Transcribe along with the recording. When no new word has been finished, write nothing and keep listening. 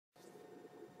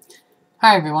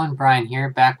Hi everyone, Brian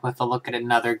here, back with a look at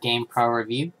another GamePro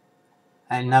review.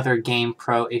 Another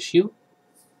GamePro issue,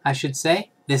 I should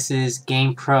say. This is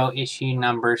GamePro issue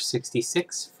number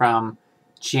 66 from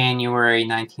January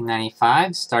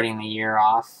 1995, starting the year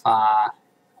off,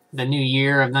 the new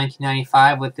year of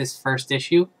 1995 with this first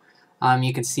issue.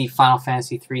 You can see Final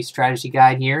Fantasy III Strategy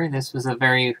Guide here. This was a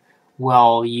very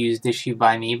well-used issue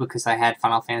by me because I had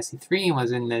Final Fantasy III and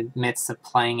was in the midst of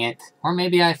playing it. Or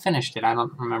maybe I finished it, I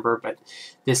don't remember, but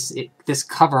this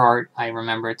cover art, I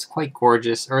remember. It's quite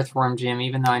gorgeous. Earthworm Jim,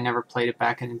 even though I never played it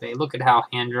back in the day. Look at how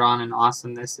hand-drawn and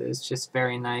awesome this is. Just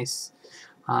very nice.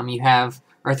 You have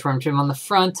Earthworm Jim on the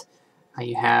front.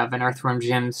 You have an Earthworm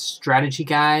Jim Strategy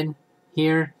Guide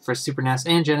here for Super NES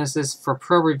and Genesis. For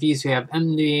pro reviews, we have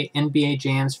NBA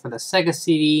Jams for the Sega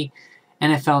CD,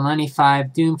 NFL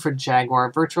 95, Doom for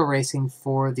Jaguar, Virtual Racing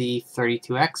for the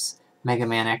 32X, Mega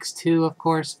Man X2, of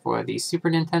course, for the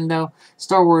Super Nintendo,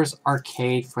 Star Wars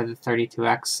Arcade for the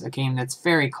 32X, a game that's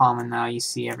very common now, you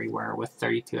see everywhere with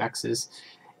 32Xs.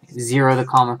 Zero the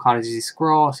Kamikaze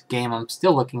Scroll, a game I'm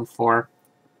still looking for.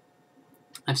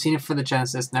 I've seen it for the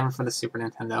Genesis, never for the Super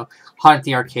Nintendo. Hot at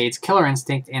the Arcades, Killer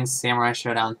Instinct, and Samurai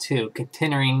Showdown 2,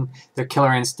 continuing their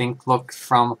Killer Instinct look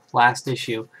from last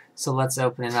issue. So let's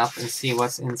open it up and see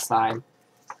what's inside.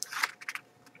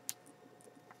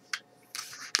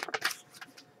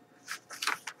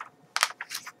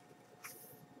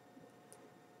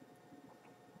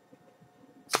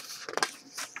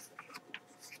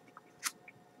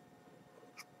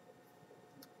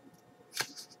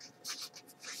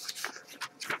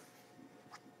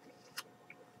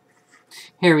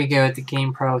 Here we go at the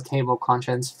GamePro table of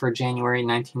contents for January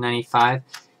 1995.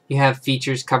 You have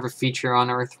features, cover feature on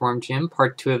Earthworm Jim,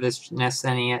 part 2 of this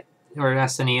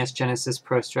SNES Genesis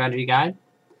Pro Strategy Guide.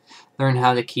 Learn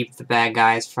how to keep the bad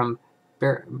guys from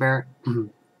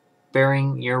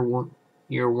bearing your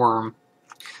worm.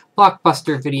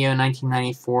 Blockbuster Video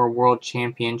 1994 World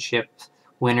Championship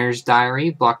Winners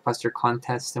Diary. Blockbuster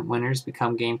contestant winners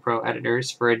become GamePro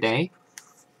editors for a day.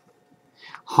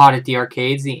 Hot at the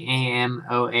Arcades, the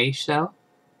AMOA show.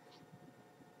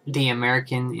 The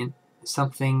American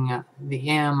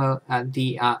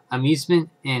Amusement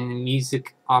and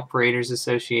Music Operators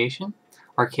Association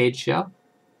arcade show.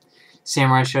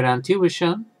 Samurai Showdown 2 was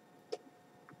shown.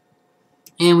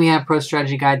 And we have Pro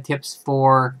Strategy Guide tips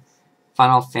for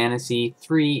Final Fantasy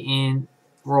III in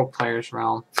Role Player's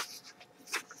Realm.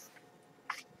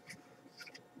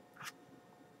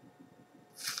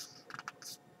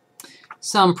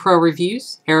 Some pro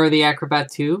reviews. Arrow the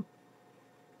Acrobat 2.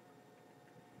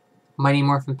 Mighty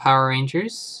Morphin Power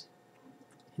Rangers.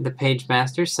 The Page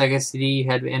Master. Sega CD, you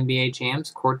had NBA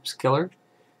Jams. Corpse Killer.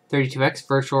 32X.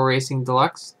 Virtual Racing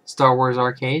Deluxe. Star Wars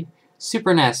Arcade.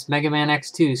 Super NES. Mega Man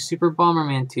X2. Super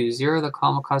Bomberman 2. Zero the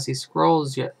Kamikaze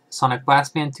Scrolls. Sonic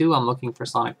Blastman 2. I'm looking for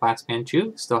Sonic Blastman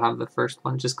 2. Still have the first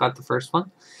one. Just got the first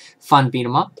one. Fun Beat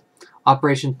 'em Up.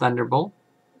 Operation Thunderbolt.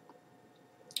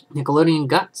 Nickelodeon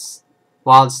Guts.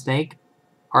 Wild Snake,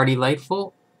 Artie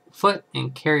Lightfoot,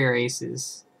 and Carrier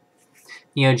Aces.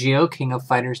 Neo Geo, King of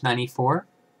Fighters 94.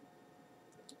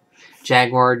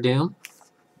 Jaguar Doom.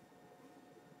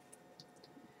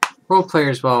 Role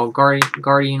Players Well,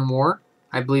 Guardian War.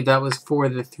 I believe that was for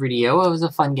the 3DO. It was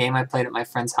a fun game I played at my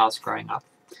friend's house growing up.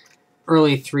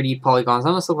 Early 3D polygons.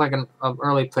 Almost looked like an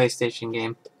early PlayStation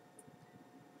game.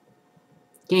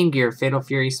 Game Gear, Fatal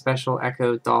Fury Special,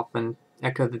 Echo the Dolphin,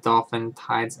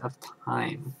 Tides of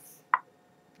Time.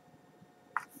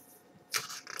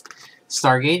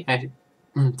 Stargate, a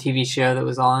TV show that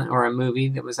was on, or a movie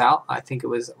that was out. I think it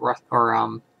was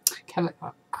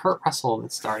Kurt Russell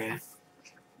that started it.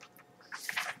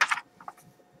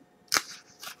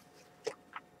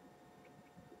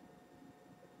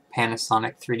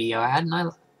 Panasonic 3DO ad, and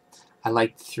I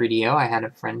liked 3DO. I had a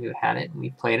friend who had it, and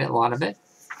we played it, a lot of it.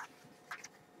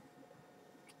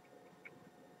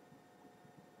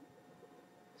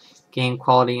 Game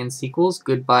quality and sequels,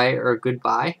 Goodbye or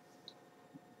Goodbye.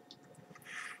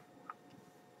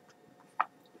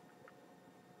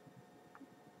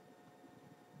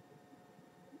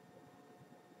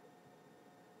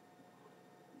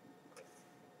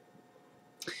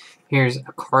 Here's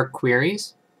a card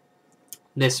queries.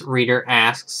 This reader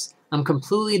asks, I'm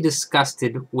completely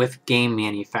disgusted with game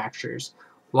manufacturers.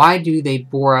 Why do they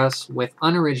bore us with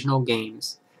unoriginal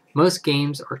games? Most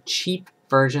games are cheap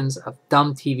versions of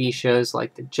dumb TV shows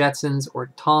like The Jetsons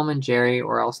or Tom and Jerry,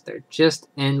 or else they're just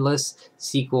endless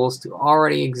sequels to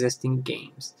already existing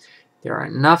games. There are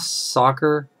enough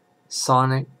Soccer,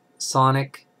 Sonic,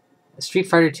 Street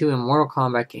Fighter 2, and Mortal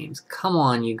Kombat games. Come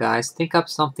on, you guys, think up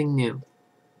something new.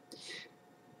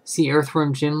 See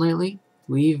Earthworm Jim lately?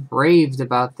 We've raved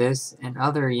about this and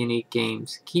other unique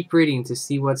games. Keep reading to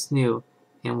see what's new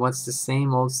and what's the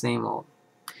same old, same old.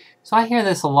 So I hear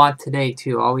this a lot today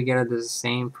too. All we get are the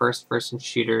same first-person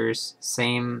shooters,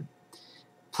 same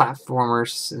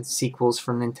platformers and sequels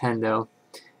from Nintendo.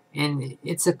 And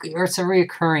it's a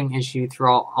reoccurring issue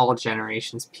through all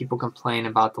generations. People complain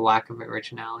about the lack of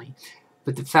originality.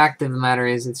 But the fact of the matter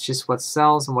is, it's just what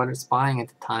sells and what it's buying at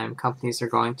the time. Companies are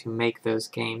going to make those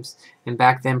games. And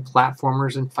back then,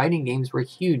 platformers and fighting games were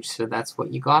huge, so that's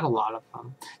what you got a lot of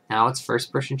them. Now it's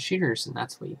first-person shooters, and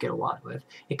that's what you get a lot with.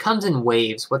 It comes in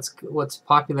waves. What's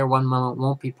popular one moment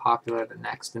won't be popular the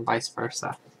next, and vice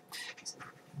versa.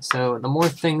 So the more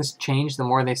things change, the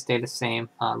more they stay the same.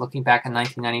 Looking back in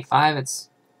 1995, it's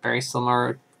very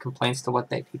similar complaints to what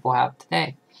people have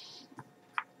today.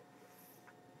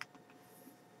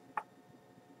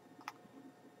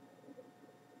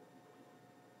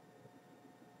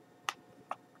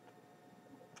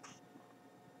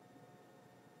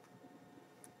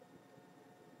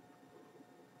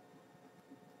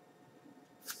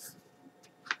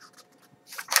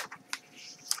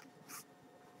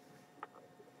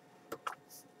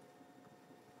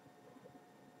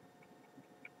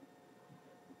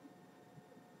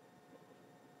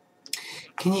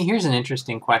 Here's an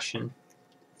interesting question.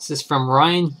 This is from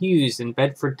Ryan Hughes in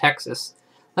Bedford, Texas.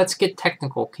 Let's get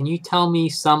technical. Can you tell me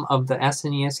some of the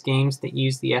SNES games that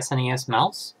use the SNES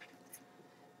mouse?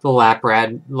 The Lab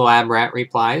Rat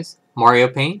replies, Mario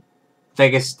Paint,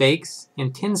 Vegas Stakes,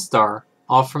 and Tin Star,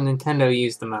 all from Nintendo,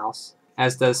 use the mouse,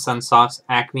 as does Sunsoft's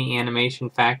Acme Animation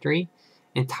Factory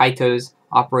and Taito's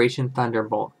Operation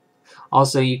Thunderbolt.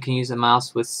 Also, you can use a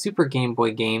mouse with Super Game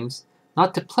Boy games,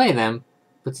 not to play them,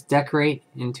 but to decorate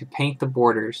and to paint the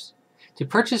borders. To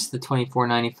purchase the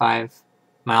 $24.95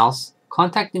 mouse,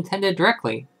 contact Nintendo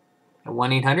directly at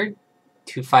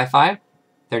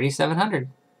 1-800-255-3700.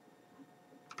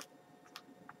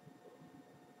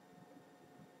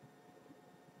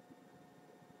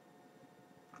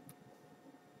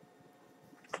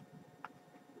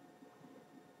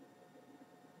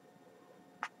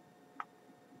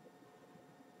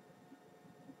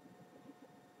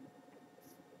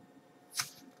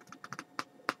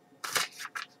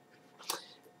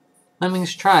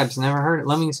 Lemmings 2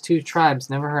 Tribes,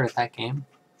 never heard of that game.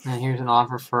 And here's an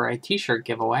offer for a t-shirt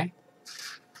giveaway.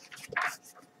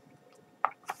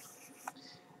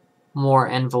 More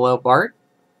envelope art.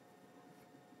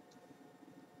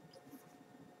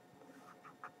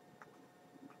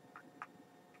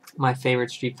 My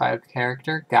favorite Street Fighter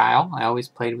character, Guile. I always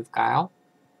played with Guile.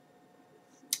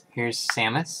 Here's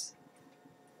Samus.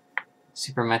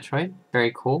 Super Metroid,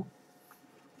 very cool.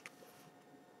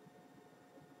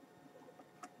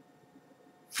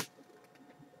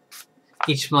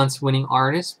 Each month's winning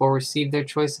artist will receive their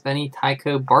choice of any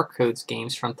Tyco Barcodes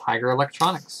games from Tiger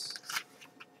Electronics.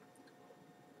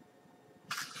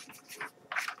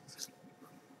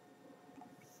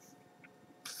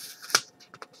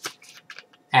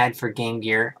 Ad for Game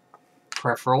Gear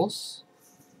peripherals.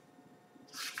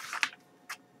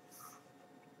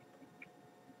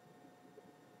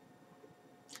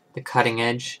 The cutting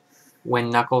edge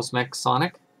when Knuckles met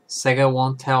Sonic. Sega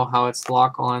won't tell how its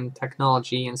lock-on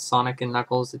technology and Sonic and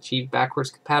Knuckles achieve backwards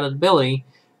compatibility,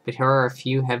 but here are a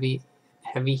few heavy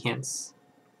hints.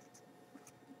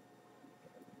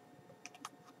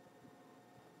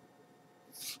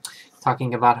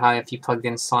 Talking about how if you plugged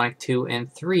in Sonic 2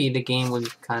 and 3, the game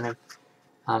would kind of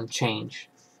change.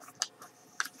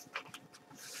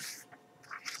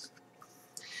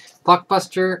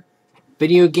 Blockbuster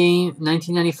Video Game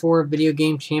 1994 Video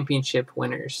Game Championship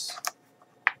winners.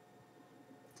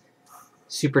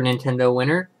 Super Nintendo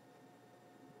winner,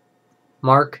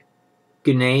 Mark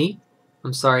Gunay.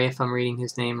 I'm sorry if I'm reading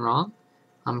his name wrong.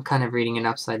 I'm kind of reading it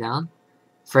upside down.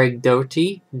 Fred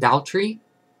Dalty.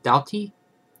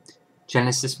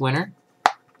 Genesis winner.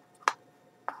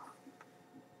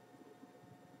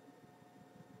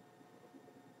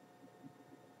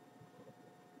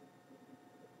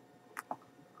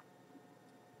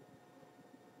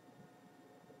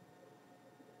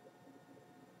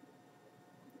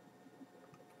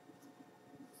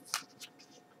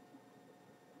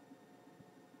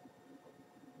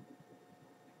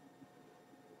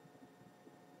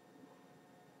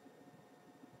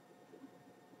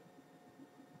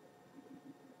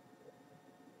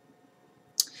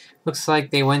 Looks like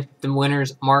the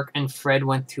winners, Mark and Fred,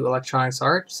 went to Electronics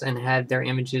Arts and had their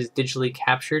images digitally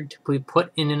captured to be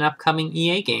put in an upcoming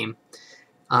EA game.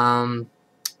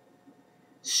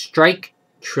 Strike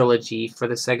Trilogy for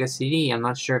the Sega CD. I'm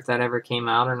not sure if that ever came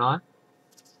out or not.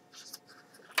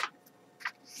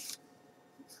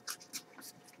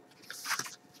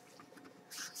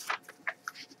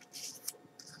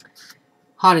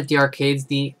 Hot at the Arcades,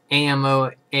 the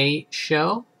AMOA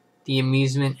show, the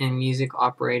Amusement and Music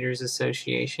Operators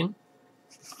Association,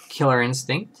 Killer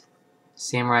Instinct,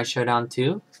 Samurai Showdown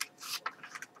 2,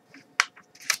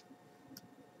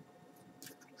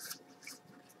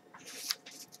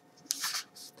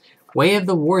 Way of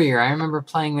the Warrior. I remember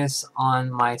playing this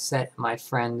on my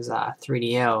friend's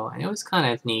 3DO, and it was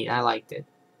kind of neat. I liked it.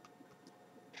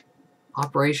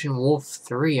 Operation Wolf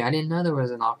 3. I didn't know there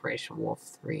was an Operation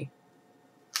Wolf 3.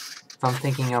 If I'm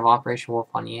thinking of Operation Wolf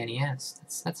on the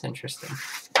NES, that's interesting.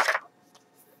 I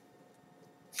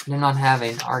did not have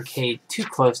an arcade too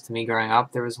close to me growing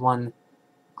up. There was one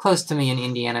close to me in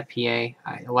Indiana, PA.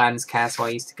 Aladdin's Castle I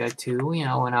used to go to, you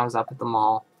know, when I was up at the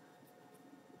mall.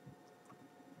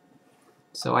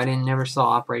 So I never saw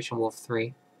Operation Wolf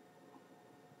 3.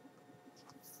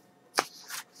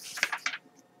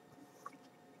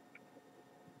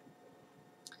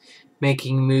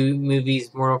 Making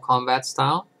movies Mortal Kombat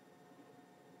style.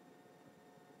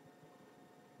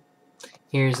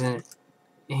 Here's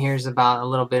about a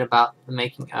little bit about the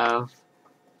making of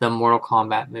the Mortal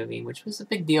Kombat movie, which was a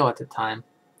big deal at the time,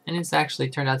 and it's actually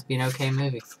turned out to be an okay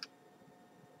movie.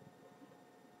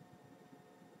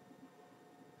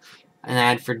 An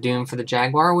ad for Doom for the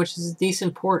Jaguar, which is a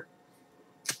decent port.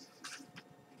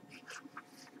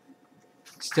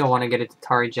 Still want to get an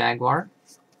Atari Jaguar.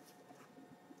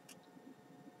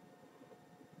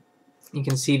 You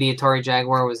can see the Atari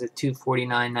Jaguar was at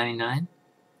 $249.99.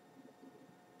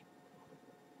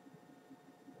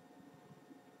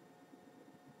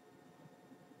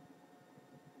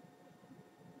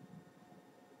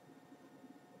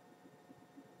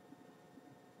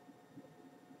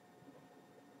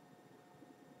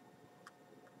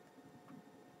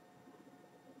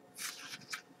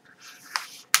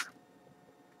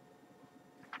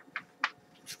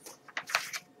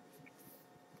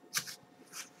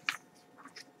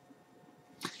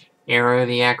 Arrow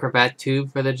the Acrobat 2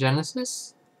 for the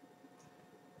Genesis.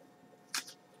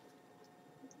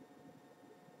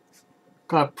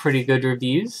 Got pretty good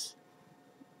reviews.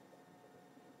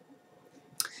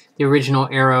 The original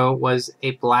Arrow was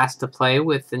a blast to play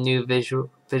with the new visual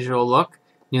look,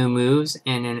 new moves,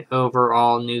 and an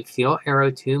overall new feel. Arrow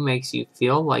 2 makes you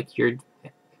feel like you're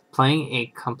playing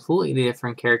a completely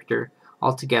different character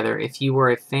altogether. If you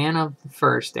were a fan of the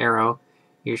first Arrow,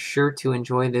 you're sure to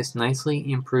enjoy this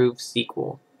nicely improved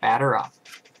sequel. Batter up.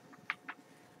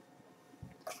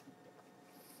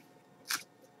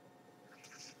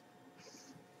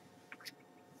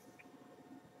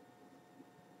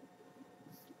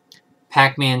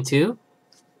 Pac-Man 2.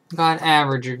 Got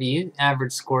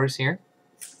average scores here.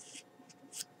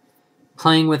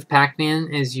 Playing with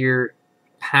Pac-Man as your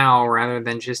pal rather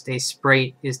than just a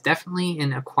sprite is definitely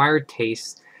an acquired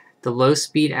taste. The low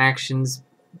speed actions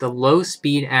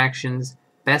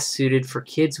best suited for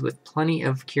kids with plenty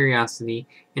of curiosity,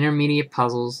 intermediate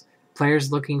puzzles,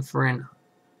 players looking for an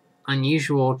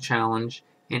unusual challenge,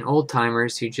 and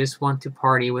old-timers who just want to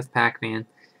party with Pac-Man.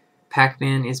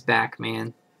 Pac-Man is back,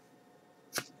 man.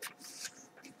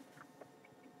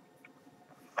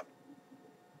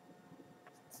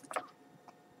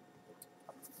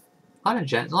 A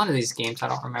lot of these games I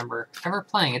don't remember ever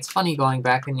playing. It's funny going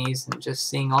back in these and just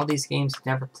seeing all these games you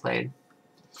never played.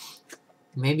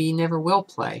 Maybe you never will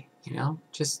play, you know?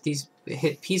 Just these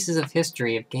pieces of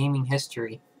history, of gaming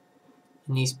history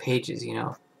in these pages, you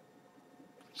know?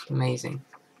 It's amazing.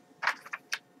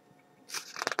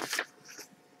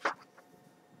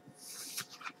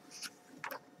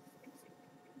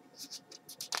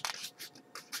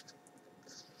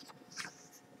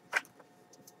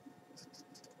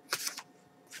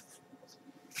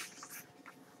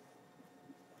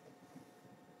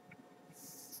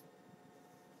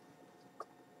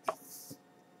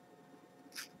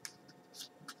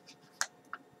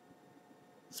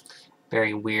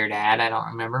 Very weird ad, I don't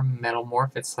remember. Metal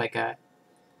Morph, it's like a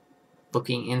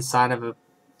looking inside of a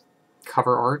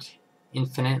cover art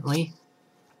infinitely.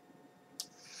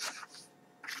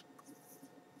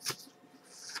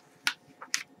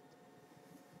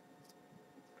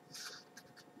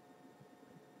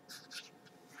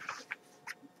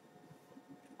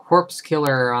 Corpse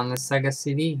Killer on the Sega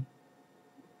CD.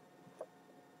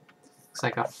 Looks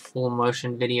like a full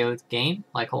motion video game,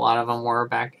 like a lot of them were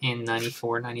back in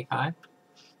 94, 95.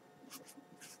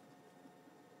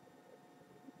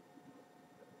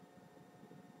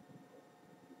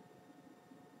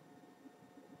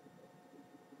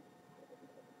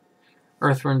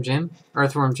 Earthworm Jim.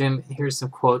 Earthworm Jim, here's some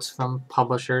quotes from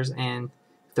publishers and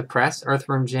the press.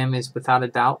 Earthworm Jim is without a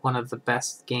doubt one of the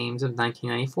best games of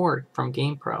 1994 from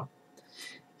GamePro.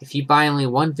 If you buy only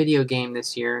one video game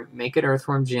this year, make it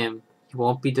Earthworm Jim. You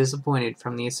won't be disappointed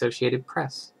from the Associated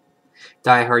Press.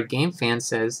 Die Hard Game Fan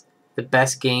says, the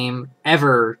best game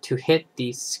ever to hit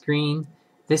the screen.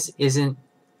 This isn't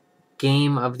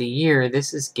game of the year.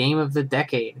 This is game of the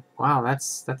decade. Wow,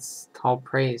 that's tall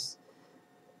praise.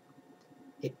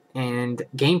 And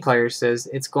Game Player says,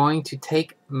 it's going to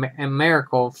take a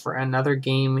miracle for another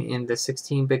game in the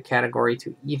 16-bit category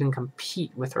to even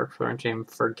compete with Earthworm Jim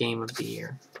for game of the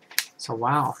year. So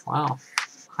wow,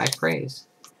 high praise.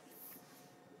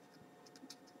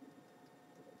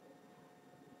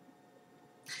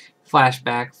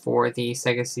 Flashback for the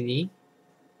Sega CD.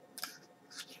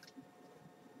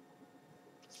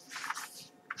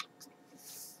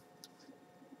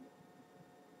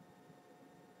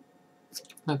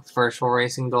 Look, Virtual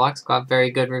Racing Deluxe got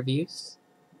very good reviews.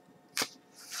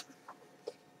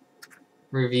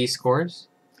 Review scores.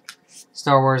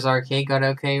 Star Wars Arcade got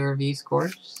okay review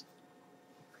scores.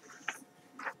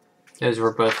 Those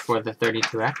were both for the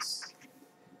 32X.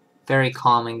 Very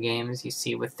common games you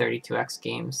see with 32X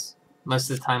games. Most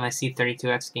of the time I see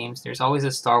 32X games, there's always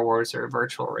a Star Wars or a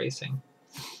Virtual Racing.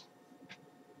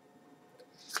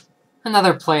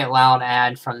 Another Play It Loud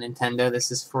ad from Nintendo.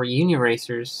 This is for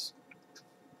Uniracers.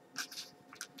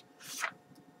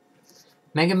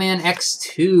 Mega Man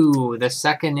X2, the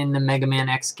second in the Mega Man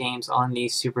X games on the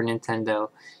Super Nintendo.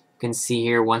 You can see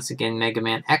here once again Mega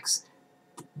Man X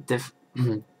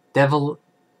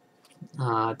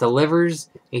delivers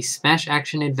a smash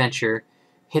action adventure,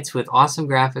 hits with awesome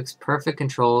graphics, perfect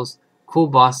controls, cool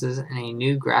bosses, and a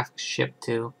new graphics chip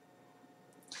too.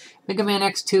 Mega Man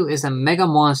X2 is a mega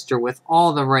monster with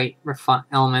all the right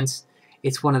elements.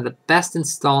 It's one of the best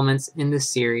installments in the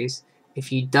series.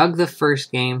 If you dug the first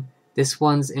game, this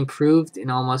one's improved in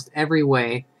almost every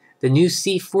way. The new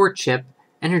C4 chip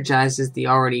energizes the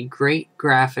already great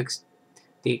graphics.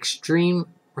 The extreme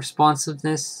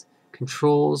responsiveness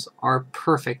controls are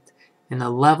perfect, and the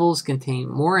levels contain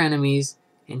more enemies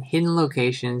and hidden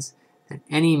locations than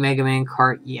any Mega Man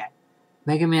kart yet.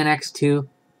 Mega Man X2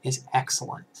 is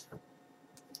excellent.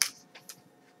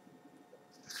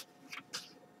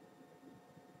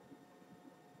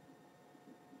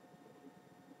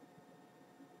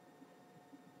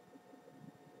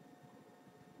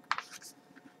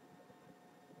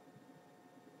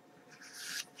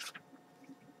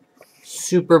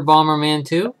 Super Bomberman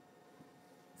 2.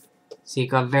 So you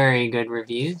got very good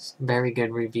reviews, very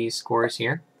good review scores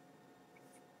here.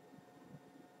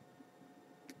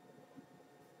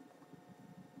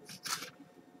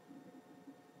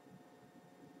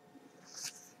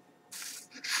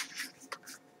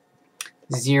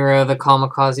 Zero the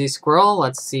Kamikaze Squirrel.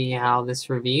 Let's see how this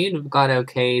reviewed. We've got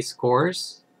okay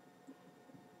scores.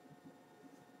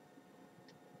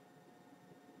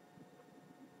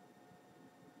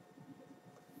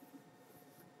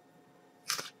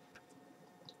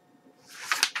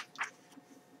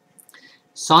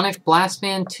 Sonic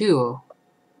Blastman 2.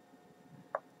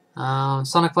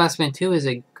 Sonic Blastman 2 is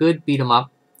a good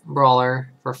beat-em-up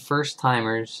brawler for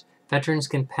first-timers. Veterans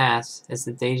can pass on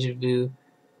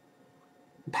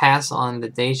the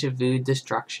deja vu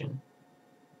destruction.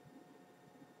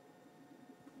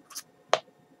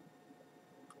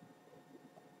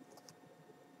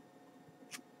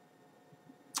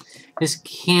 This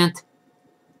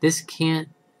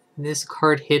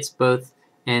card hits both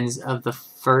ends of the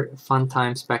fun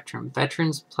time spectrum.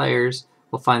 Veterans players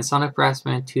will find Sonic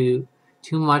Blastman 2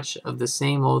 too much of the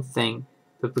same old thing,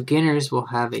 but beginners will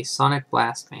have a Sonic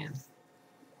Blastman.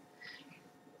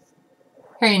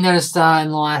 Here you noticed in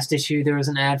the last issue there was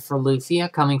an ad for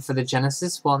Lufia coming for the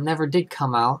Genesis. Well, it never did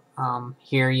come out.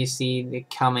 Here you see the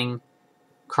coming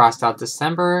crossed out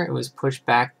December. It was pushed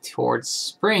back towards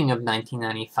spring of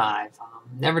 1995.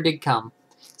 Never did come.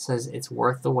 It says it's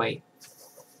worth the wait.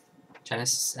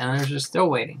 Genesis owners are still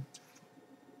waiting.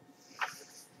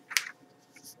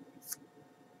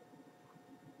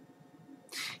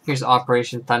 Here's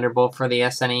Operation Thunderbolt for the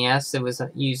SNES. It was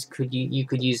you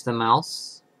could use the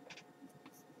mouse.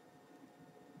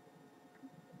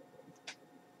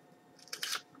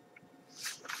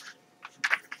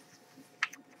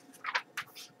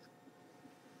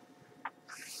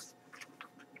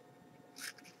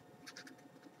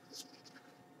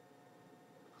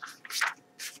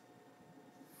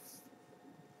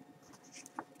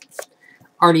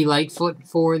 Artie Lightfoot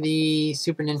for the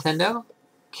Super Nintendo.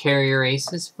 Carrier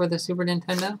Aces for the Super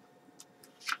Nintendo.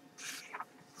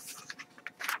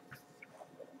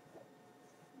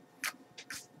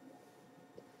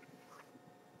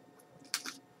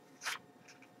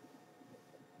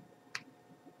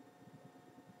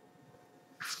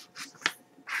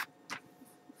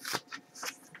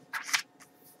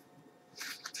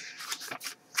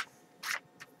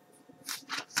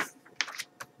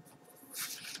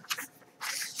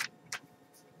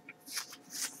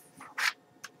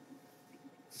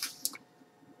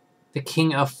 The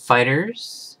King of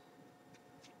Fighters,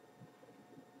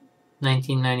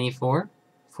 1994,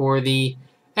 for the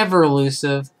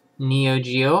ever-elusive Neo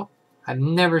Geo. I've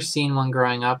never seen one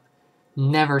growing up.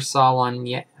 Never saw one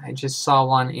yet. I just saw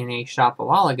one in a shop a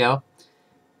while ago.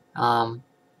 And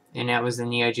that was the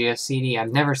Neo Geo CD.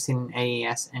 I've never seen an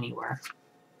AES anywhere.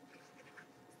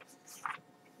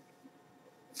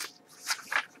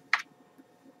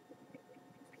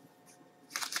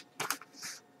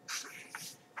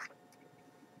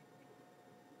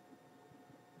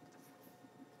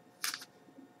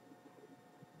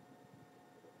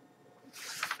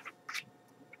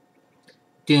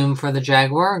 Doom for the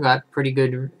Jaguar got pretty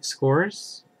good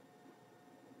scores.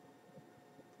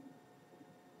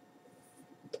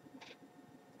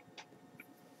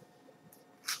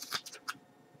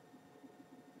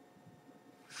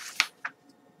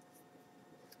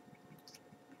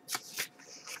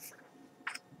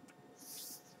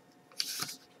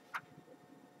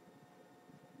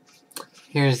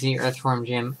 Here's the Earthworm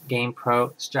Jim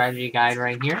GamePro strategy guide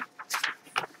right here.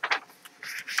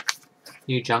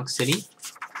 New Junk City,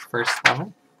 first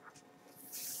level.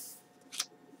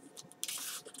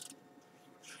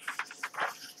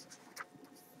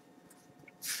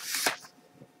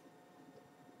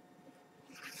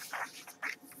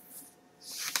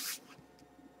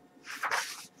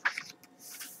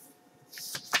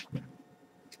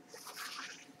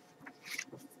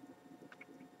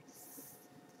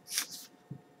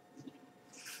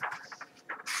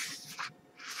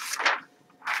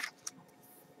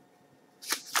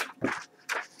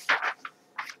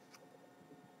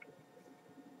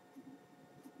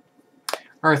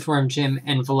 Earthworm Jim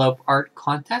Envelope Art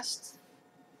Contest.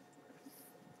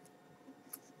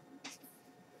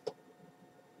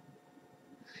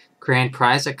 Grand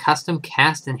prize, a custom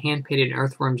cast and hand-painted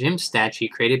Earthworm Jim statue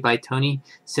created by Tony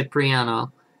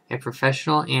Cipriano, a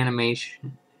professional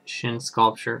animation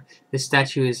sculptor. This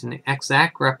statue is an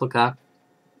exact replica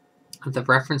of the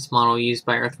reference model used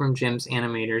by Earthworm Jim's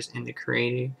animators in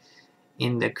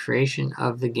the creation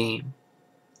of the game.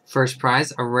 First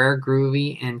prize, a rare,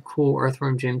 groovy, and cool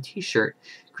Earthworm Jim t-shirt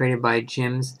created by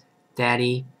Jim's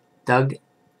daddy, Doug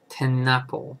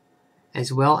Tenapel,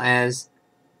 as well as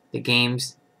the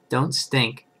game's Don't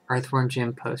Stink Earthworm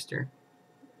Jim poster.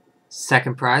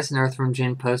 Second prize, an Earthworm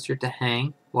Jim poster to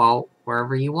hang, well,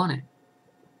 wherever you want it.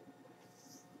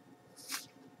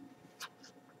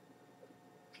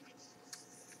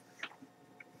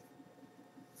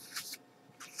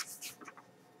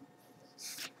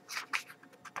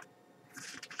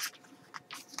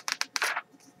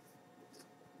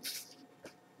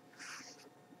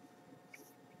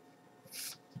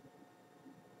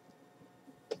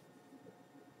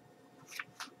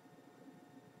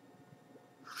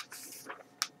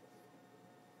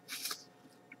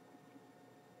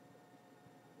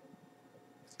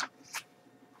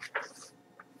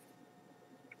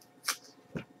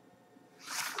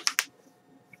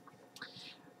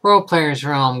 Role Player's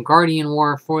Realm, Guardian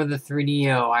War for the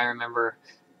 3DO. I remember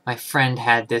my friend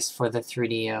had this for the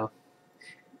 3DO.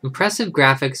 Impressive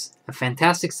graphics, a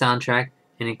fantastic soundtrack,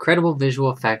 and incredible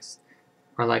visual effects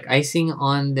are like icing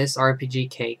on this RPG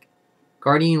cake.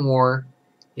 Guardian War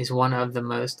is one of the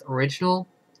most original,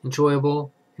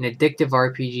 enjoyable, and addictive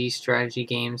RPG strategy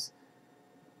games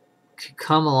to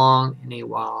come along in a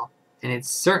while, and it's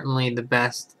certainly the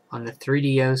best on the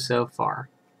 3DO so far.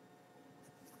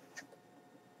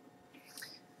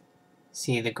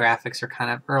 See, the graphics are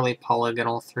kind of early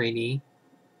polygonal 3D.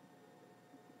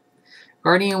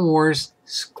 Guardian Wars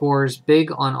scores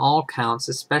big on all counts,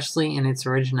 especially in its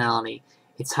originality.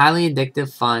 It's highly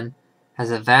addictive fun, has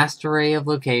a vast array of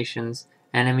locations,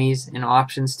 enemies, and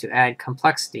options to add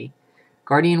complexity.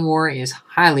 Guardian War is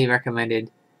highly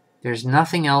recommended. There's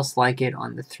nothing else like it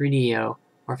on the 3DO,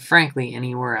 or frankly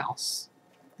anywhere else.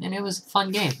 And it was a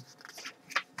fun game.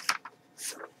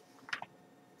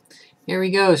 Here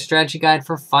we go, strategy guide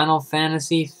for Final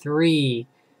Fantasy III.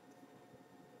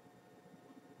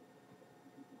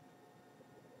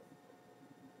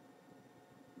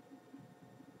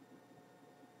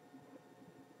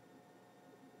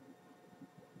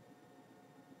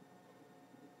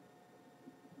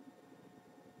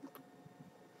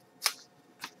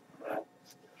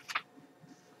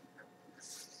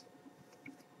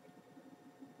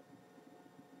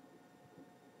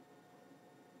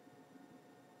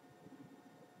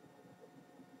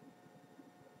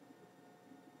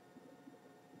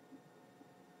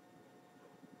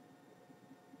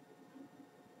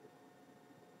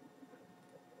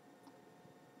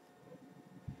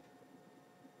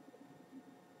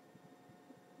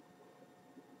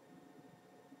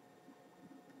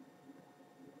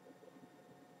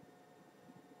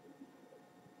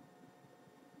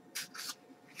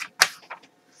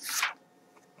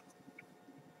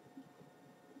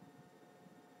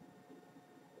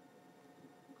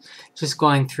 Just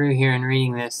going through here and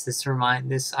reading this, this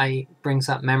brings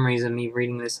up memories of me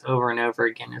reading this over and over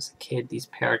again as a kid. These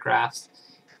paragraphs,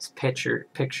 these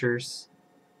pictures.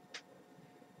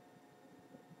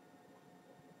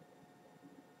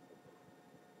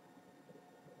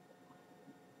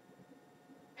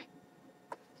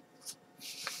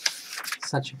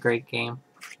 Such a great game.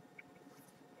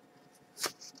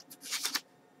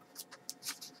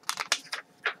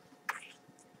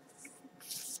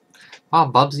 Wow,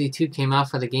 Bubsy 2 came out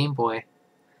for the Game Boy.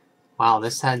 Wow,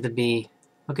 this had to be...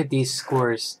 Look at these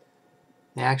scores.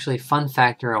 They actually, fun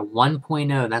factor, a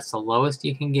 1.0. That's the lowest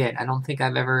you can get. I don't think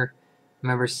I've ever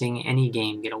remember seeing any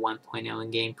game get a 1.0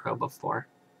 in GamePro before.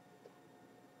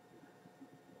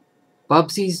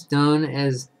 Bubsy's known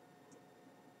as...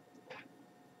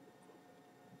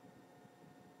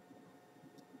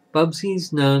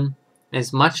 Bubsy's known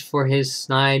as much for his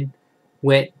snide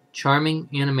wit, charming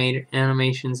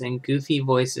animations, and goofy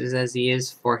voices as he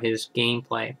is for his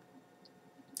gameplay.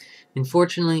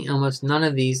 Unfortunately, almost none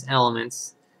of these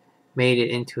elements made it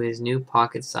into his new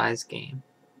pocket-sized game.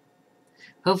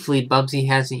 Hopefully, Bubsy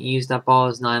hasn't used up all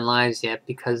his 9 lives yet,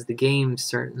 because the game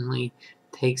certainly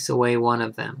takes away one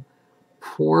of them.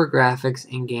 Poor graphics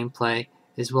and gameplay,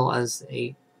 as well as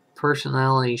a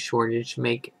personality shortage,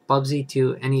 make Bubsy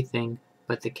 2 anything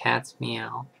but the cat's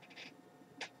meow.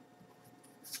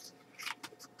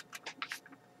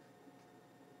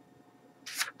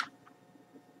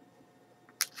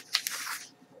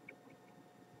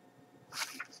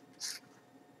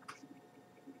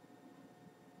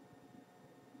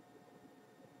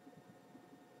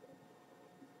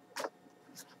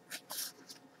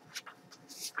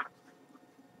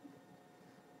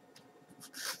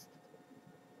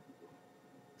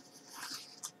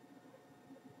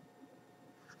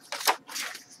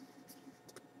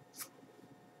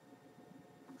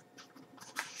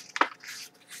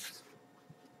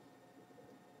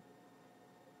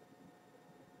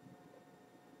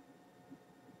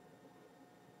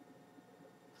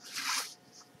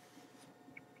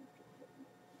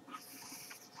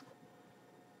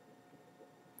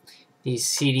 These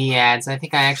CD ads. I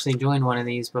think I actually joined one of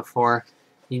these before.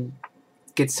 You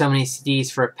get so many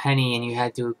CDs for a penny and you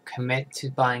had to commit to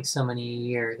buying so many a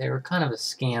year. They were kind of a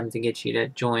scam to get you to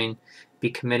join, be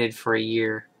committed for a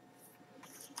year.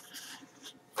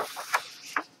 But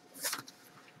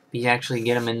you actually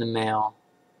get them in the mail.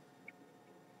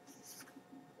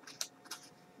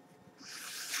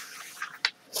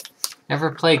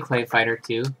 Never played Clay Fighter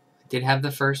 2. I did have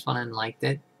the first one and liked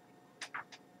it.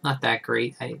 Not that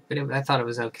great, but I thought it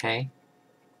was okay.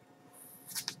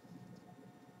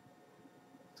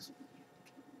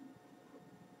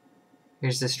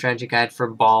 Here's the strategy guide for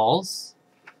balls.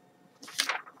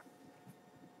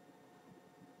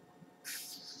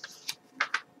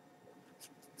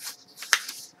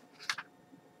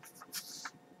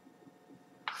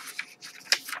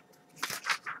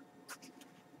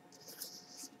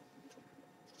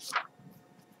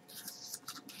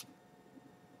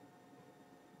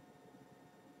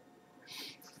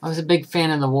 I was a big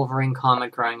fan of the Wolverine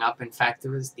comic growing up. In fact, it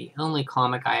was the only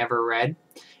comic I ever read.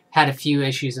 Had a few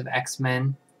issues of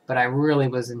X-Men, but I really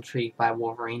was intrigued by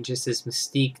Wolverine. Just his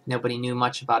mystique. Nobody knew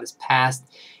much about his past.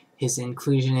 His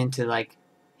inclusion into, like,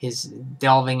 his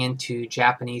delving into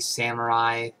Japanese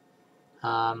samurai,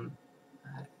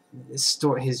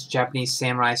 his Japanese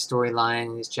samurai storyline,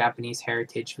 and his Japanese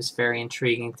heritage was very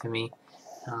intriguing to me.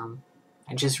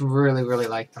 I just really, really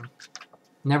liked him.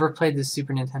 Never played the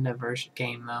Super Nintendo version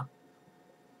game, though.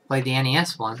 Played the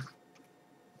NES one.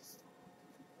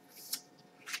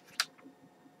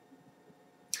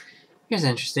 Here's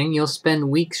interesting. You'll spend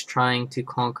weeks trying to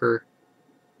conquer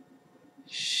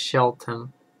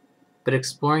Shelton, but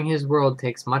exploring his world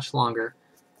takes much longer.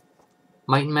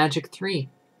 Might and Magic 3.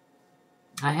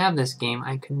 I have this game.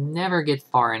 I could never get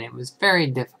far in it. It was very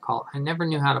difficult. I never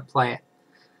knew how to play it.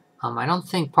 I don't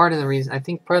think part of the reason... I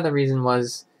think part of the reason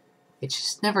was it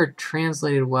just never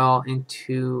translated well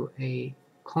into a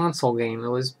console game. It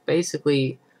was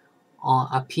basically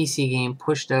a PC game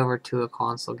pushed over to a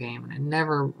console game, and it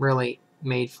never really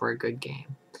made for a good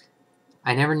game.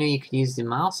 I never knew you could use the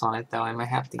mouse on it, though. I might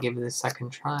have to give it a second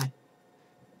try.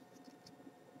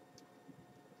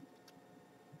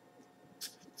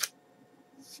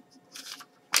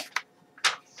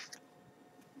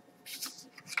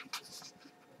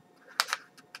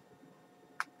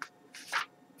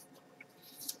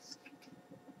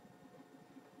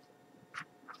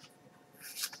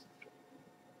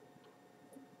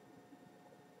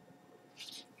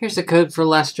 Here's a code for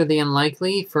Lester the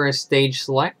Unlikely for a stage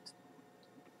select.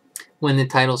 When the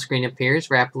title screen appears,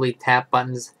 rapidly tap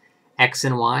buttons X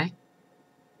and Y.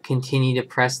 Continue to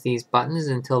press these buttons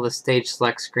until the stage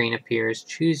select screen appears.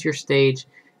 Choose your stage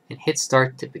and hit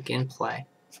start to begin play.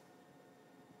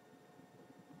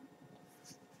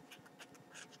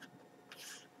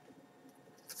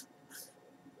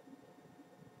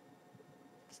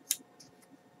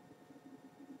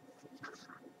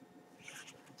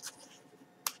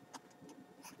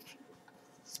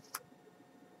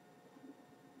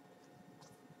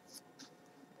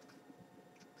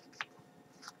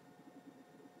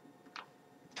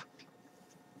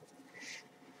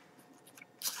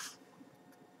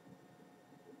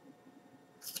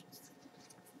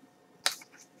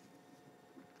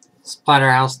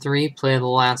 Splatterhouse 3, play the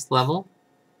last level.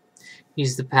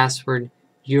 Use the password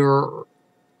URUURU.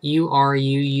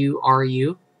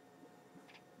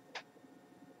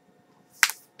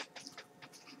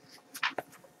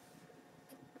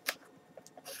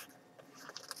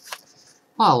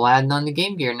 Oh, Aladdin on the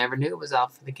Game Gear. Never knew it was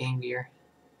out for the Game Gear.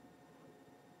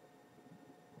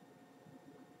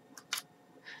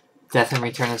 Death and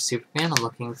Return of Superman. I'm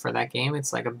looking for that game.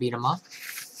 It's like a beat 'em up.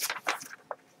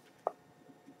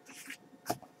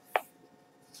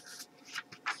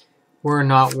 We're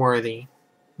Not Worthy.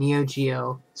 Neo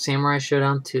Geo. Samurai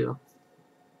Showdown 2.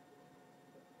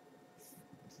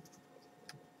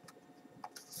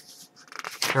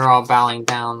 They're all bowing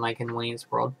down like in Wayne's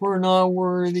World. We're not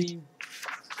worthy.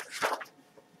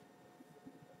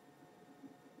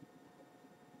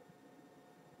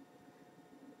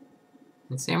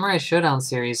 In Samurai Showdown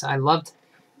series, I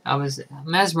was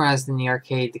mesmerized in the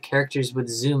arcade. The characters would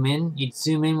zoom in. You'd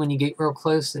zoom in when you get real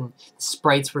close, and the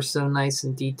sprites were so nice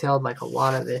and detailed, like a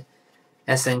lot of the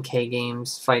SNK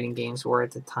games, fighting games were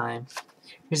at the time.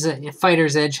 Here's a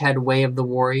Fighter's Edge had Way of the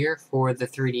Warrior for the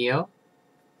 3DO.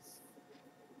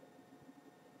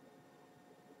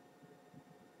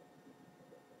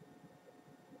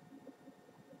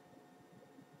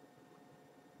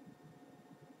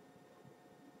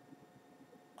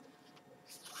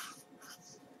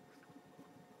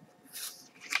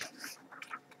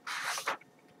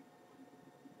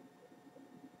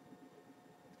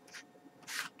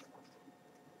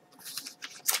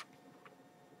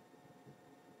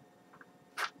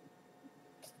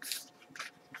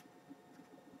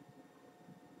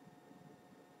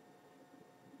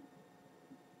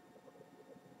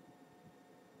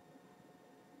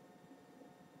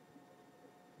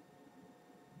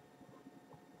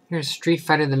 Here's Street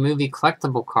Fighter the Movie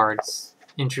collectible cards.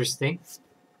 Interesting.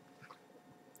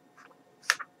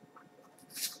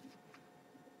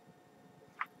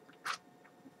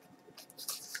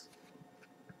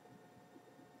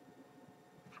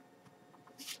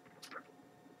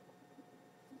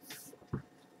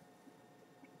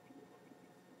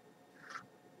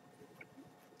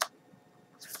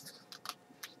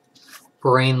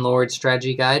 Brain Lord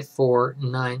Strategy Guide for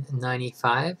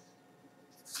 $9.95.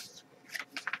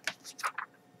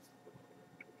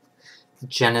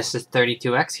 Genesis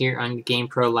 32X here on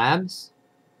GamePro Labs.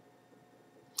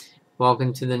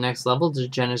 Welcome to the next level. The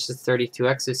Genesis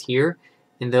 32X is here,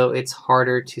 and though it's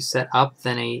harder to set up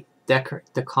than a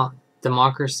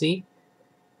democracy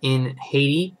in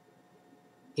Haiti,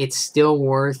 it's still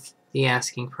worth the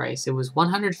asking price. It was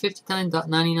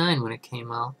 $159.99 when it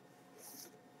came out.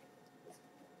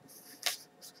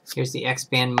 Here's the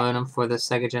X-Band modem for the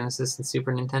Sega Genesis and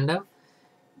Super Nintendo.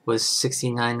 Was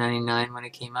 $69.99 when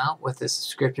it came out, with a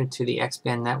subscription to the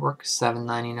X-Band network,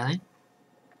 $7.99.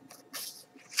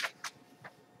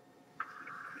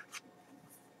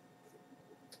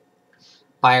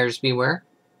 Buyers beware.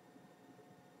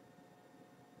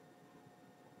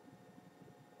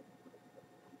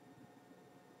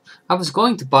 I was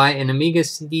going to buy an Amiga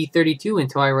CD32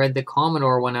 until I read the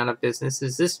Commodore went out of business.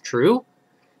 Is this true?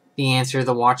 The answer,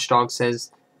 the watchdog,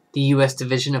 says the U.S.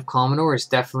 division of Commodore is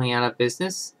definitely out of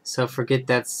business, so forget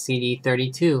that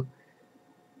CD32.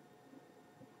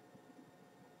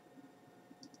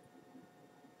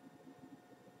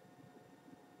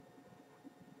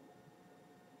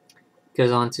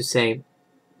 Goes on to say,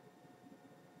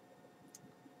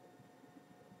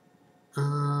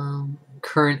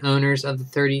 current owners of the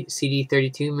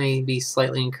CD32 may be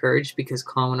slightly encouraged because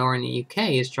Commodore in the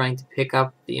UK is trying to pick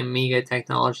up the Amiga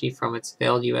technology from its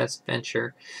failed US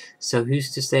venture. So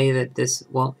who's to say that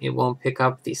it won't pick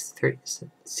up the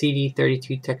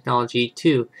CD32 technology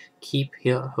too? Keep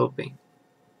hoping.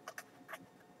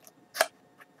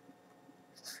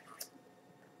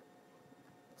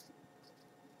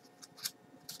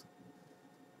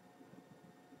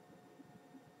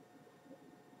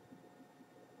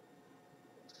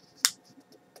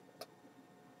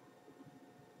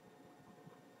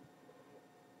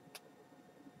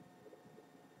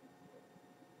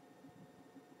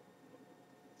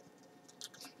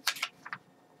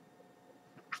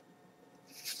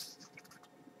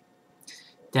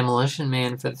 Demolition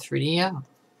Man for the 3DO.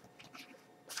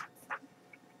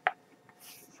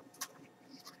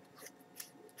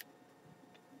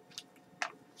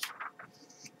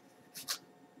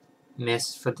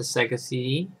 Myst for the Sega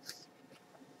CD.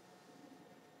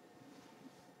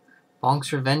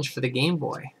 Bonk's Revenge for the Game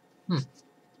Boy.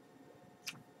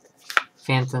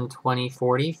 Phantom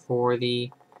 2040 for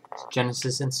the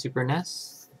Genesis and Super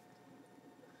NES.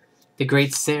 The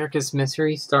Great Circus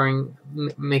Mystery starring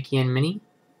Mickey and Minnie.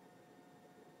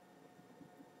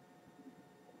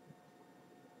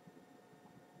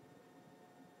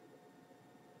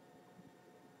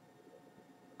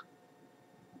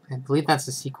 I believe that's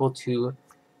a sequel to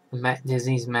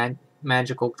Disney's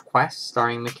Magical Quest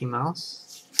starring Mickey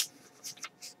Mouse.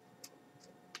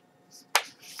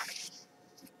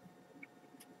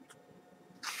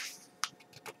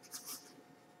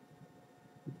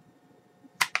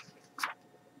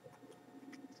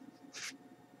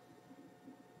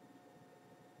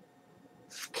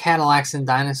 Cadillacs and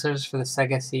Dinosaurs for the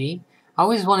Sega CD. I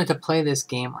always wanted to play this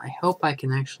game. I hope I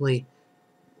can actually...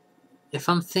 If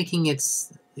I'm thinking it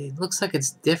looks like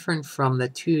it's different from the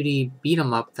 2D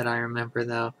beat-em-up that I remember,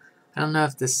 though. I don't know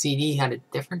if the CD had a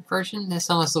different version. This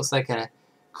almost looks like a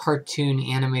cartoon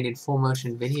animated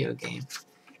full-motion video game.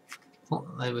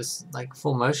 It was like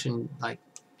full-motion, like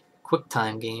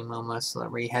QuickTime game almost,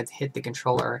 where you had to hit the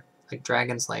controller like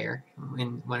Dragon's Lair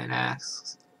when it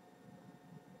asks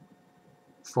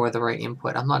for the right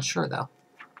input. I'm not sure, though.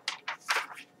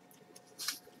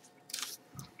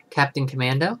 Captain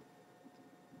Commando.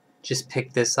 Just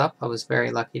picked this up. I was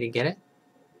very lucky to get it.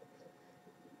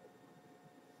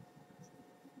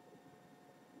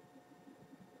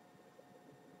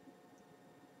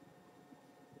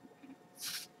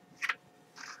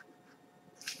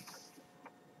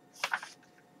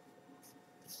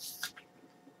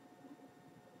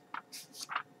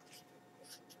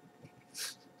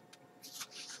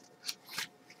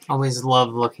 Always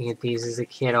loved looking at these as a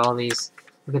kid. All these,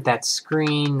 look at that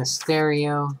screen, the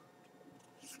stereo.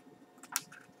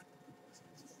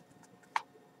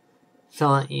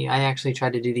 I actually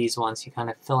tried to do these once. You kind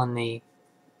of fill in the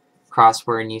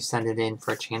crossword and you send it in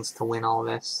for a chance to win all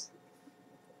this.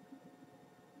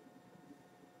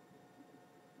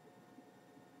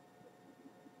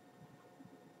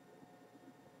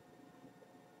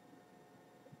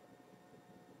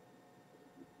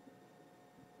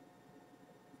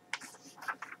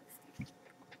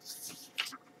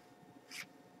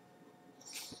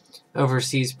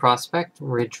 Overseas Prospect,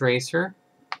 Ridge Racer.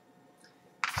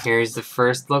 Here's the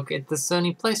first look at the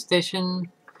Sony PlayStation.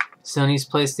 Sony's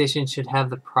PlayStation should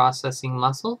have the processing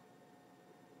muscle.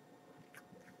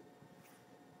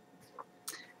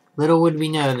 Little would we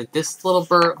know that this little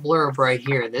blurb right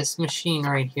here, this machine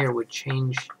right here, would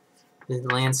change the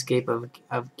landscape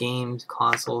of games,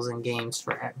 consoles, and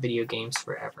video games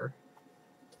forever.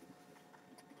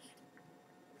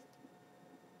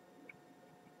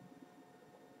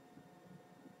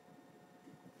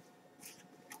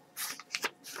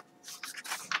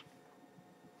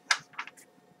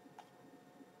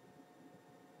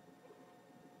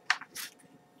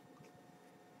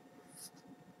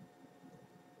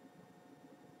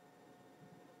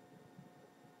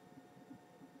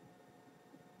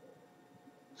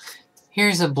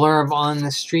 Here's a blurb on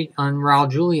Raul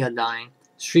Julia dying.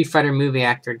 Street Fighter movie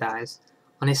actor dies.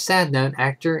 On a sad note,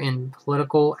 actor and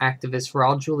political activist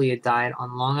Raul Julia died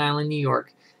on Long Island, New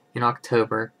York in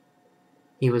October.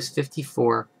 He was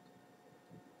 54.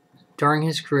 During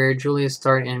his career, Julia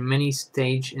starred in many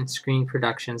stage and screen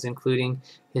productions, including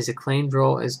his acclaimed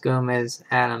role as Gomez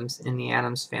Addams in the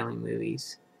Addams Family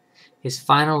movies. His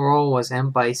final role was M.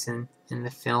 Bison in the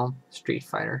film Street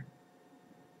Fighter.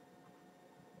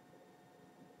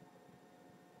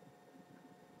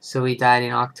 So he died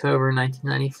in October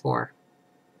 1994.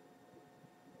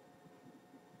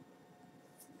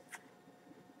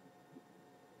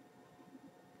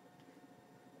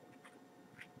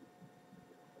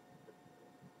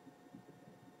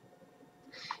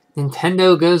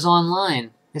 Nintendo goes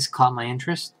online. This caught my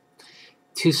interest.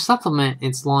 To supplement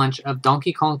its launch of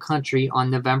Donkey Kong Country on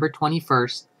November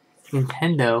 21st,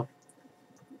 Nintendo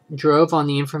drove on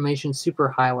the information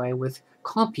superhighway with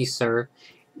CompuServe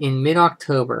in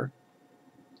mid-October.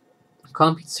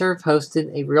 CompuServe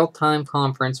hosted a real-time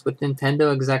conference with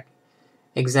Nintendo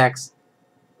execs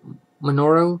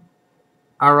Minoru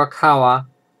Arakawa,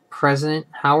 President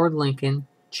Howard Lincoln,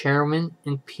 Chairman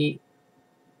and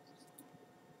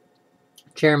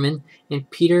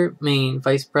Peter Main,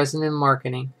 Vice President of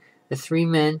Marketing. The three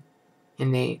men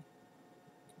and a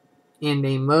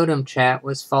modem chat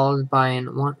was followed by an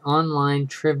online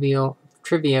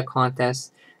trivia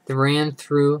contest They ran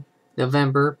through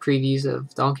November previews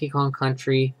of Donkey Kong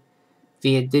Country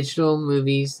via digital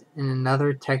movies and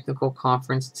another technical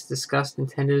conference to discuss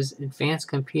Nintendo's Advanced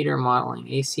Computer Modeling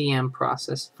 (ACM)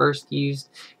 process first used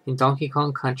in Donkey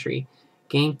Kong Country.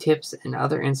 Game tips and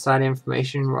other inside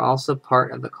information were also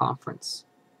part of the conference.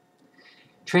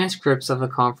 Transcripts of the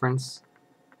conference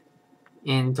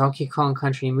and Donkey Kong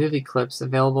Country movie clips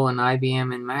available in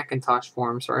IBM and Macintosh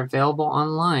forums are available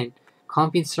online.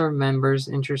 CompuServe members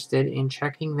interested in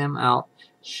checking them out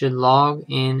should log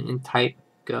in and type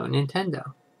Go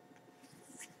Nintendo.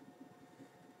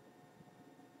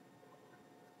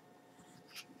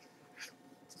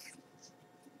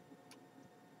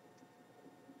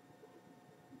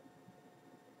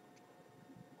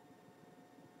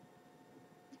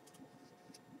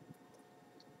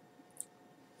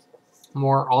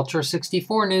 More Ultra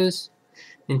 64 news.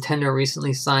 Nintendo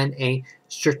recently signed a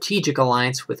strategic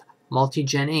alliance with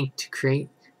Multigen Inc. to create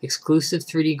exclusive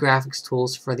 3D graphics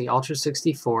tools for the Ultra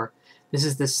 64. This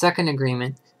is the second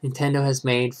agreement Nintendo has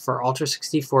made for Ultra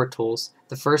 64 tools,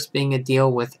 the first being a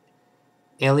deal with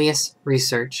Alias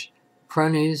Research. Pro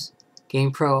News,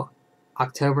 GamePro,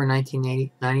 October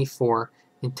 1994.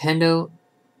 Nintendo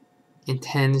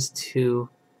intends to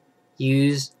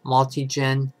use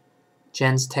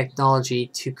Multigen's technology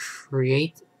to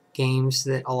create games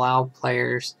that allow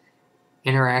players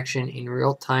interaction in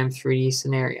real-time 3D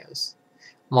scenarios.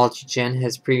 Multigen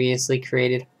has previously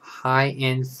created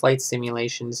high-end flight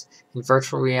simulations in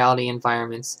virtual reality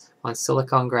environments on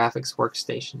Silicon Graphics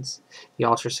workstations. The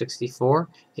Ultra 64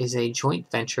 is a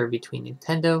joint venture between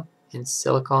Nintendo and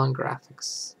Silicon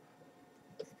Graphics.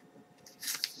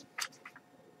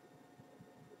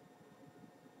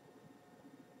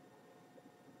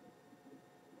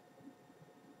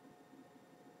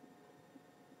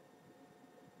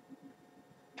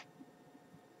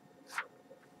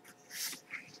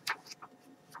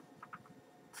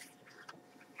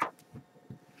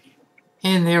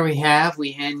 And there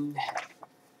we end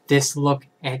this look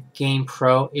at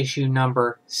GamePro issue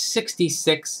number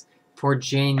 66 for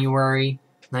January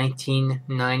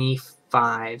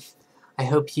 1995. I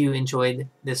hope you enjoyed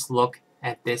this look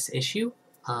at this issue.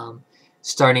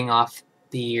 Starting off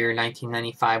the year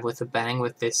 1995 with a bang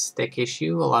with this thick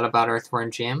issue, a lot about Earthworm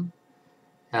Jim,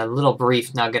 a little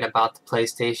brief nugget about the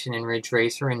PlayStation and Ridge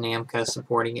Racer and Namco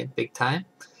supporting it big time,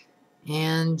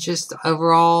 and just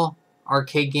overall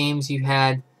arcade games. You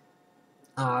had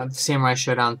Samurai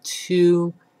Showdown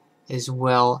 2, as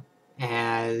well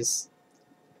as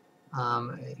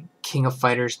King of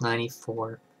Fighters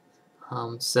 94.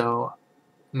 So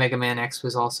Mega Man X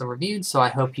was also reviewed, so I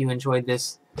hope you enjoyed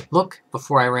this look.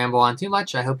 Before I ramble on too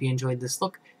much, I hope you enjoyed this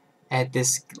look at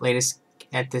this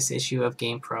issue of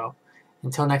GamePro.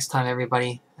 Until next time,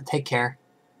 everybody, take care.